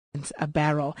a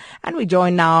barrel. And we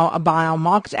join now by our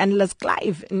market analyst,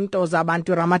 Clive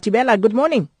Ramathibela. Good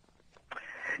morning.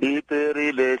 Hello!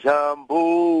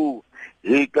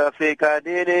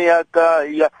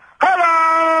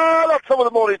 Top of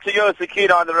the morning to you,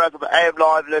 Sakina, and the rest of the AM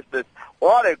Live listeners.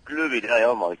 What a gloomy day,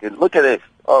 oh my goodness. Look at this.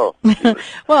 Oh.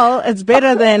 Well, it's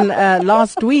better than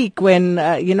last week when,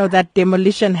 that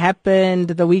demolition happened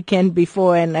the weekend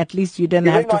before and at least you didn't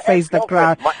have to face the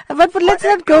crowd. But let's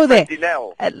not go there.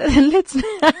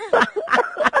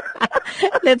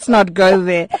 Let's not go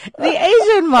there. The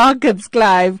Asian markets,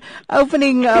 Clive,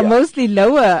 opening mostly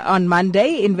lower on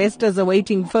Monday. Investors are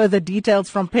waiting further details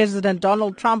from President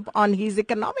Donald Trump on his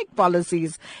economic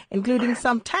policies, including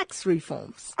some tax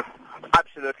reforms.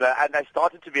 Absolutely, and there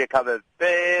started to become a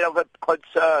bit of a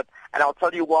concern, and I'll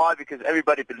tell you why, because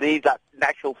everybody believes that in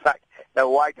actual fact the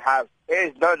White House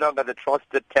is no longer the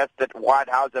trusted, tested White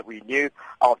House that we knew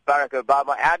of Barack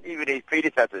Obama and even his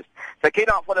predecessors. So,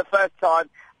 for the first time,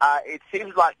 it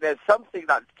seems like there's something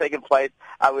that's taken place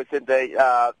within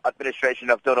the administration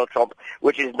of Donald Trump,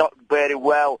 which is not very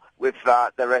well with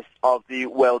the rest of the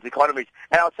world's economies.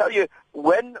 And I'll tell you,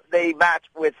 when they met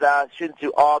with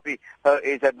Shinzo Abe, who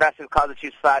is a massive Kaiser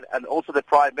Chiefs fan, and also the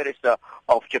Prime Minister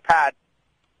of Japan,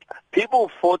 people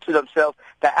thought to themselves,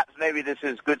 perhaps maybe this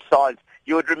is good signs.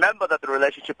 You would remember that the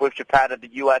relationship with Japan and the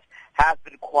U.S. has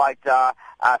been quite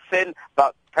thin,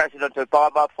 but President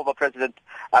Obama, former President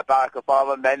Barack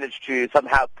Obama, managed to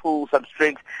somehow pull some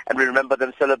strings, and we remember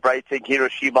them celebrating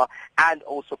Hiroshima and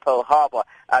also Pearl Harbor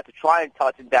to try and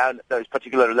tighten down those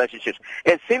particular relationships.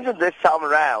 It seems that this time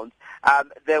around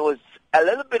there was a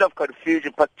little bit of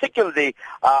confusion, particularly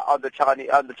on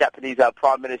the Japanese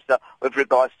Prime Minister with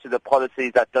regards to the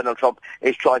policies that Donald Trump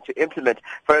is trying to implement.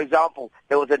 For example,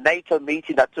 there was a NATO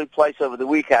meeting that took place over the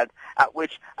weekend at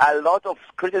which a lot of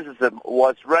criticism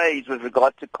was raised with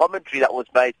regards to commentary that was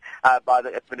made by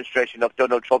the administration of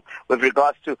Donald Trump with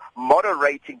regards to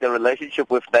moderating the relationship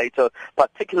with NATO,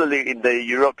 particularly in the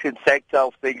European sector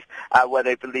of things where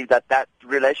they believe that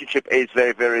relationship is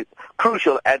very, very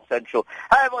crucial and central.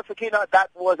 However, Sakina,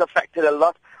 that was affected a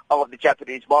lot of the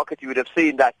Japanese market. You would have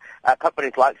seen that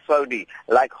companies like Sony,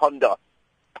 like Honda,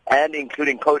 and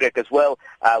including Kodak as well,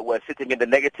 were sitting in the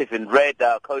negative in red.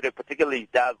 Kodak particularly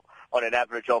down on an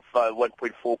average of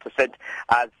 1.4%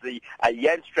 as the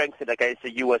yen strengthened against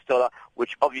the US dollar,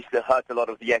 which obviously hurt a lot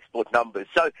of the export numbers.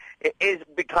 So it is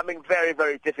becoming very,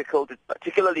 very difficult,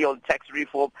 particularly on tax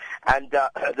reform. And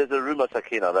there's a rumor,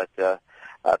 Sakina, that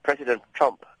President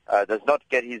Trump does not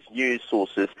get his news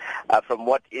sources from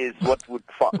what you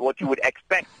would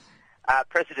expect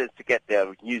presidents to get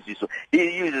their news sources.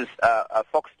 He uses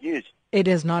Fox News. It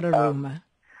is not a rumor.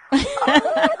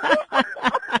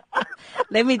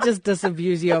 Let me just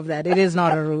disabuse you of that. It is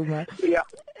not a rumor. Yeah,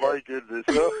 my goodness.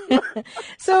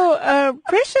 So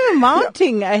pressure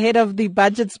mounting ahead of the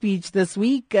budget speech this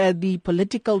week. The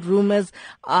political rumors.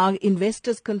 Are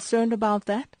investors concerned about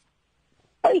that?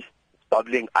 It's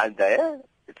bubbling under.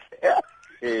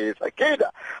 It's okay.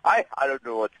 I don't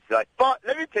know what to say. But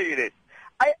let me tell you this.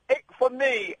 For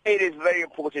me, it is very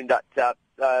important that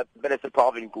Minister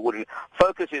Pravin Gordhan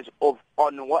focuses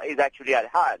on what is actually at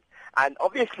hand. And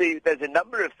obviously, there's a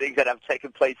number of things that have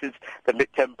taken place since the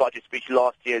midterm budget speech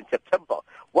last year in September.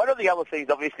 One of the other things,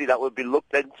 obviously, that would be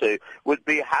looked into would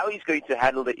be how he's going to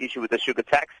handle the issue with the sugar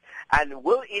tax, and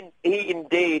will he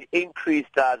indeed increase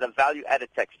the value-added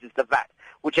tax, which is the VAT,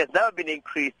 which has never been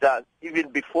increased even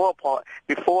before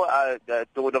the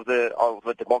dawn of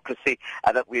the democracy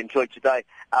that we enjoy today,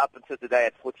 up until today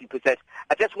at 14%.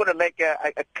 I just want to make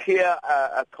a clear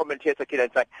comment here, Sakina. In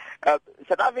fact,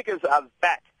 South Africa's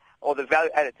VAT, or the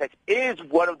value-added tax, is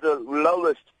one of the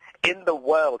lowest in the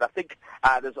world. I think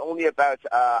there's only about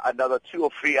another 2 or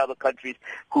 3 other countries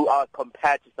who are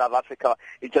compared to South Africa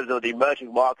in terms of the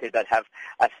emerging market that have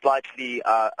a slightly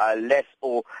less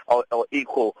or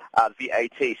equal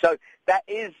VAT. So that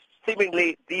is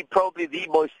seemingly probably the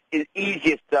most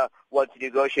easiest one to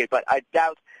negotiate, but I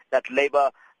doubt that Labour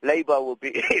will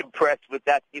be impressed with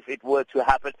that if it were to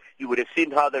happen. You would have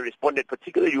seen how they responded,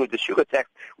 particularly with the sugar tax,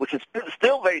 which is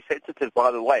still very sensitive,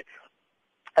 by the way,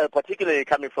 particularly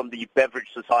coming from the beverage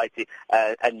society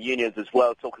and unions as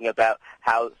well, talking about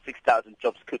how 6,000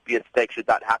 jobs could be at stake should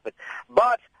that happen.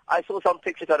 But I saw some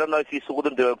pictures, I don't know if you saw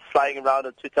them, they were flying around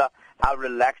on Twitter, how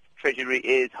relaxed Treasury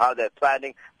is, how they're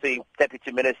planning, seeing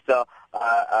Deputy Minister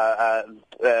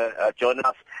join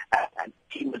us, and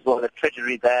team as well, the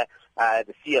Treasury there,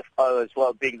 the CFO as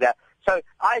well being there. So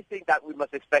I think that we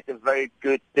must expect a very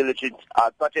good, diligent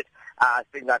budget. I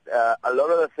think that a lot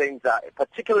of the things,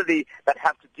 particularly that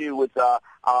have to do with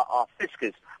our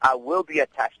fiscus, will be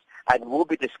attached and will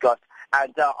be discussed.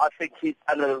 And I think he's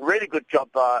done a really good job,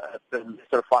 the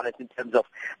Minister of Finance, in terms of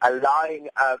allowing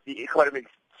the economic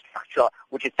structure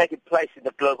which is taking place in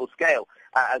the global scale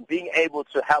and being able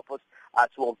to help us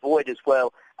to avoid as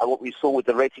well what we saw with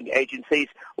the rating agencies,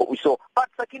 what we saw. But,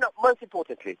 most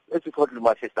importantly,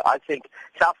 my sister, I think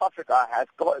South Africa has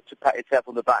got to pat itself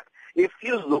on the back. If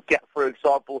you look at, for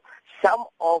example, some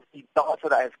of the data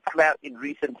that has come out in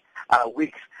recent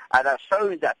weeks that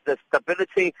shows that the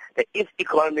stability, there is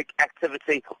economic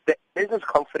activity, the business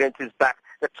confidence is back,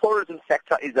 the tourism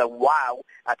sector is a wow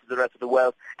to the rest of the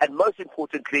world, and most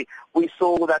importantly, we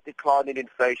saw that decline in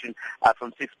inflation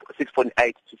from 6.8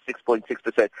 to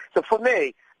 6.6%. So for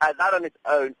me, that on its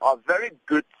own are very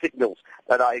good signals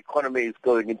that our economy is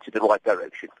going into the right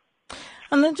direction.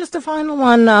 And then just a final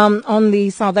one on the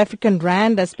South African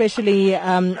rand, especially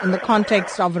in the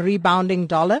context of a rebounding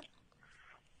dollar.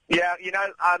 Yeah,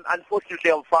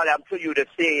 unfortunately on Friday, I'm sure you would have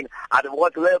seen, there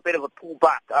was a little bit of a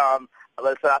pullback of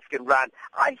the South African rand.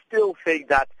 I still think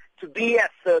that to be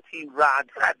at 13 rand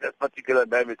at this particular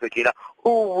moment, Sakina,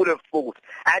 who would have thought?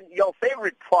 And your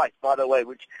favorite price, by the way,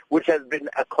 which has been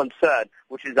a concern,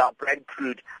 which is our Brent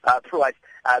crude price,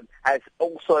 has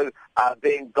also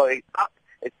been going up.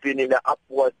 It's been in an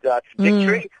upward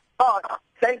trajectory. But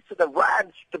thanks to the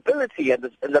rand stability and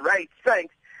the rand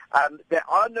strength, there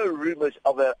are no rumours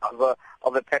of a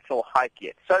petrol hike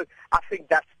yet. So I think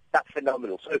that's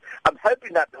phenomenal. So I'm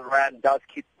hoping that the rand does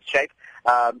keep shape.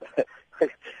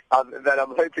 That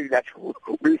I'm hoping that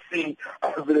we see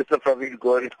Minister Pravin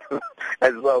Gordhan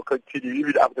as well continue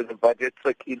even after the budget.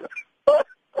 So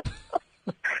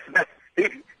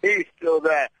he's still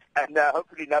there, and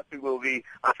hopefully nothing will be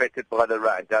affected by the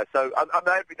rand. So I'm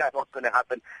hoping that's what's going to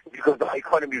happen, because the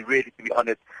economy, really, to be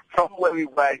honest, from where we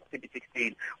were in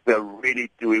 2016, we're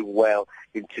really doing well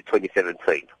into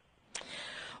 2017.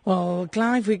 Well,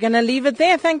 Clive, we're going to leave it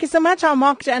there. Thank you so much. Our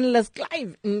market analyst,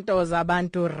 Clive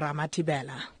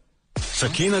Ramathibela.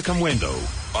 Sakina Kamwendo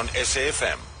on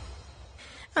SAfm.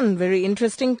 And very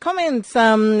interesting comments.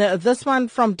 This one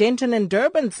from Denton in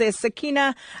Durban says,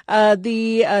 Sakina,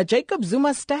 the Jacob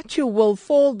Zuma statue will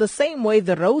fall the same way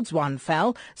the Rhodes one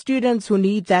fell. Students who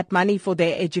need that money for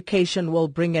their education will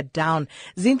bring it down.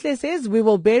 Zintle says, we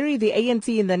will bury the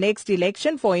ANC in the next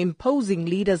election for imposing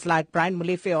leaders like Brian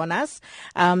Molefe on us.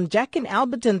 Jack in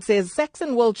Alberton says,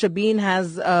 Saxon World Shabin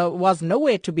was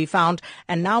nowhere to be found,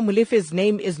 and now Molefe's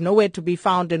name is nowhere to be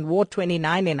found in Ward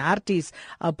 29 in Harties,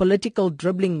 a political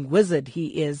dribbling wizard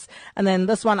he is. And then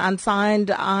this one unsigned,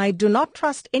 I do not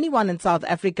trust anyone in South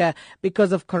Africa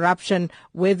because of corruption,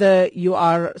 whether you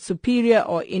are superior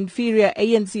or inferior,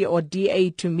 ANC or DA,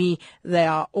 to me, they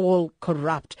are all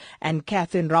corrupt. And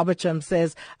Catherine Robertson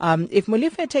says, if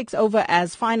Molefe takes over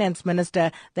as finance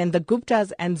minister, then the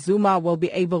Guptas and Zuma will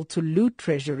be able to loot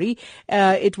treasury.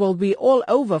 It will be all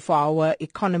over for our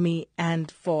economy and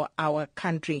for our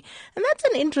country. And that's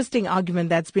an interesting argument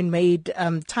that's been made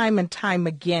time and time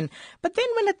again. But then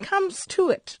when it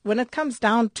comes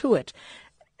down to it,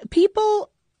 people,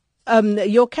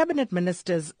 your cabinet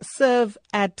ministers serve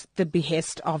at the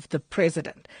behest of the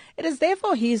president. It is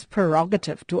therefore his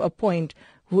prerogative to appoint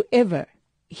whoever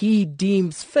he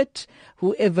deems fit,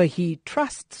 whoever he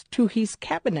trusts to his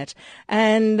cabinet.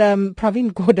 And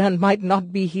Pravin Gordhan might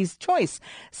not be his choice.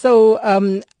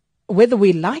 So whether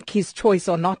we like his choice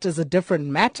or not is a different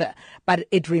matter, but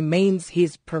it remains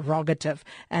his prerogative,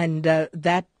 and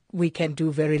that we can do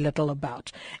very little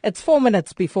about. It's 4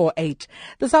 minutes before 8.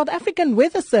 The South African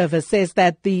Weather Service says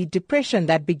that the depression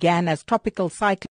that began as tropical cyclone